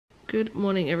Good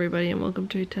morning everybody and welcome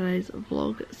to today's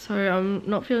vlog. So I'm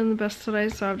not feeling the best today,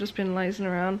 so I've just been lazing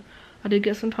around. I did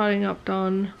get some tidying up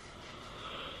done.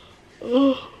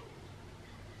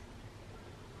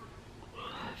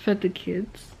 Fed the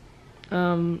kids.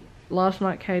 Last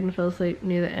night Caden fell asleep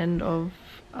near the end of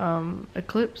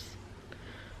Eclipse.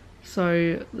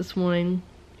 So this morning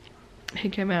he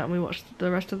came out and we watched the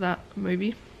rest of that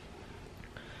movie.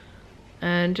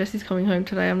 And Jesse's coming home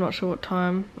today. I'm not sure what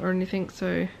time or anything,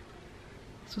 so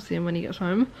we'll see him when he gets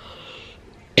home.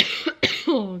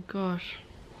 Oh gosh.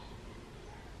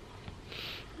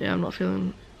 Yeah, I'm not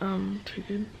feeling too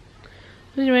good.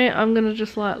 Anyway, I'm gonna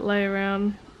just like lay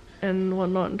around and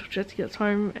whatnot until Jesse gets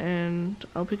home, and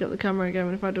I'll pick up the camera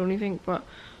again if I do anything, but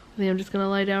I think I'm just gonna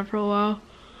lay down for a while,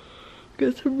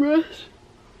 get some rest.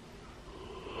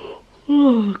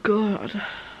 Oh god.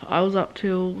 I was up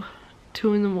till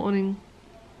 2 in the morning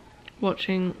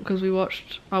watching, because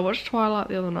I watched Twilight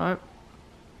the other night,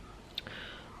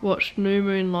 watched New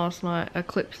Moon last night,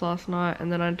 Eclipse last night,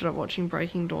 and then I ended up watching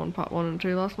Breaking Dawn Part 1 and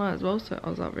 2 last night as well, so I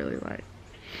was up really late.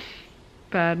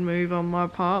 Bad move on my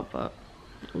part, but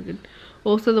all good.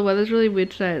 Also the weather's really weird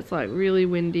today. It's like really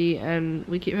windy and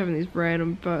we keep having these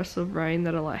random bursts of rain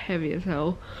that are like heavy as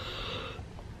hell.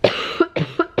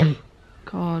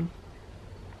 God.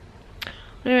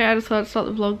 Anyway, I decided to start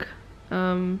the vlog.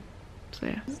 So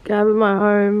yeah. Gab at my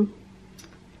home.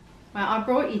 Well, I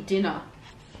brought you dinner.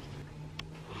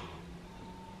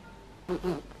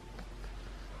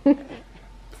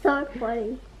 So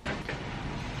funny.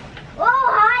 Oh,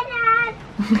 hi, Dad.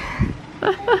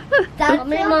 That's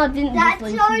Mom didn't that's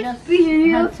just leave. so She just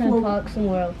beautiful. had to park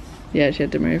somewhere else. Yeah, she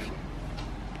had to move.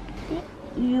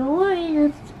 You're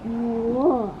just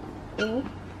whoa.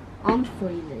 I'm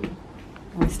freezing.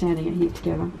 We're standing here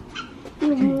together.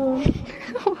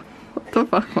 What the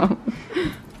fuck, Mom?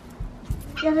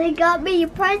 Did they got me a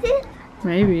present?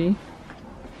 Maybe.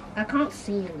 I can't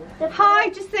see you. Hi,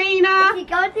 Jacina. Is he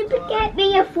going to get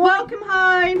me a phone? Welcome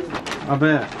home. I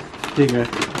bet. Here you go.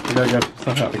 You gotta go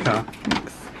stuff out the car.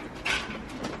 Thanks.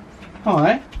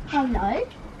 Hi. Hello.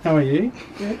 How are you?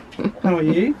 Good. How are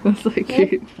you? That's so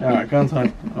cute. Alright, go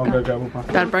inside. I'll go grab a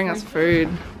pie. Dad, bring us food.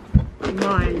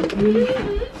 Mine.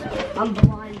 I'm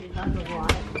blinded. I'm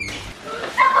blind.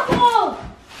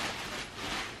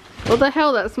 What the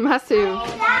hell? That's massive. Well,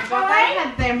 they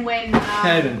had them when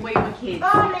Caden. we were kids.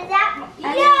 Mom, is that?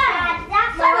 Yeah.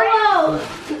 That's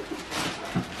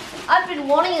I've been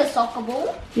wanting a soccer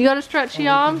ball. You gotta stretch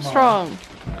your arms strong.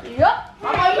 Yep.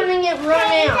 I'm opening it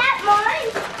right Is now. that mine?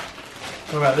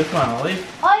 What about this one, Ollie?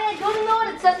 Oh yeah, do you want to know what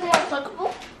it says on my soccer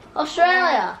ball?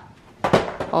 Australia.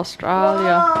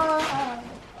 Australia. Oh.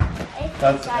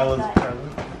 That's Ella's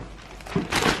present.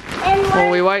 Well,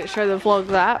 we won't show the vlog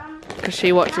that, because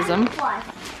she watches them.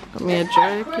 Got me a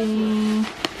jerky.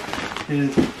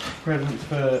 Here's presents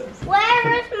for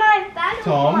Where is my battle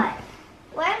Tom flag?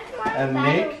 Where's my and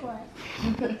battle Nick. flag?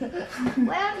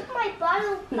 Where's my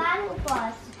battle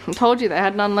flag? I told you they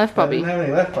had none left, I Bobby. didn't have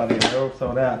any left, buddy. They're all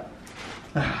sold out.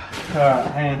 Alright,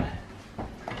 hand.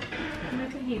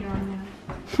 Move the heater on now.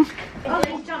 Oh,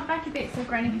 please jump back a bit so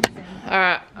Granny can see.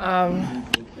 Alright,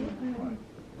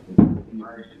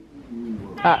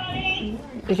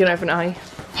 you can open it, honey.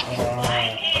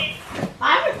 I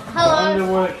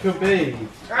wonder what it could be.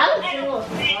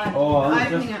 Oh,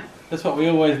 that's what we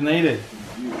always needed.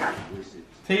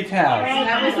 Tea towels.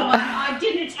 That was the one I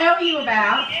didn't tell you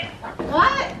about.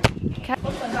 What?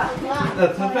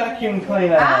 That's a vacuum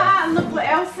cleaner. Ah, look what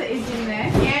else is in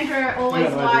there. Keandra always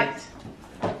Yeah, liked.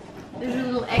 There's a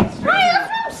little extra. Hey, that's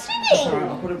where I'm sitting. Alright,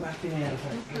 I'll put it back in here.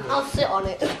 I'll sit on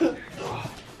it.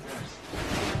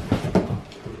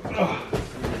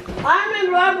 I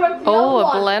remember I broke the Oh, old a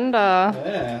one. blender.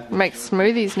 Yeah. Makes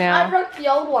smoothies I now. broke the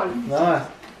old one. Nice.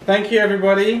 Thank you,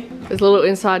 everybody. There's a little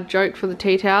inside joke for the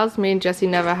tea towels. Me and Jessie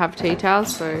never have tea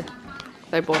towels, so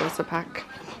they bought us a pack.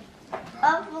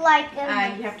 Of like You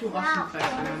have to wash them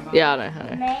first, remember? Yeah,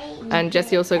 I know. And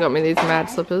Jessie also got me these mad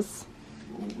slippers.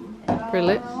 Pretty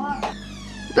lit.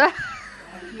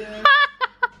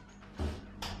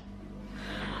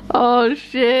 Oh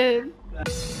shit.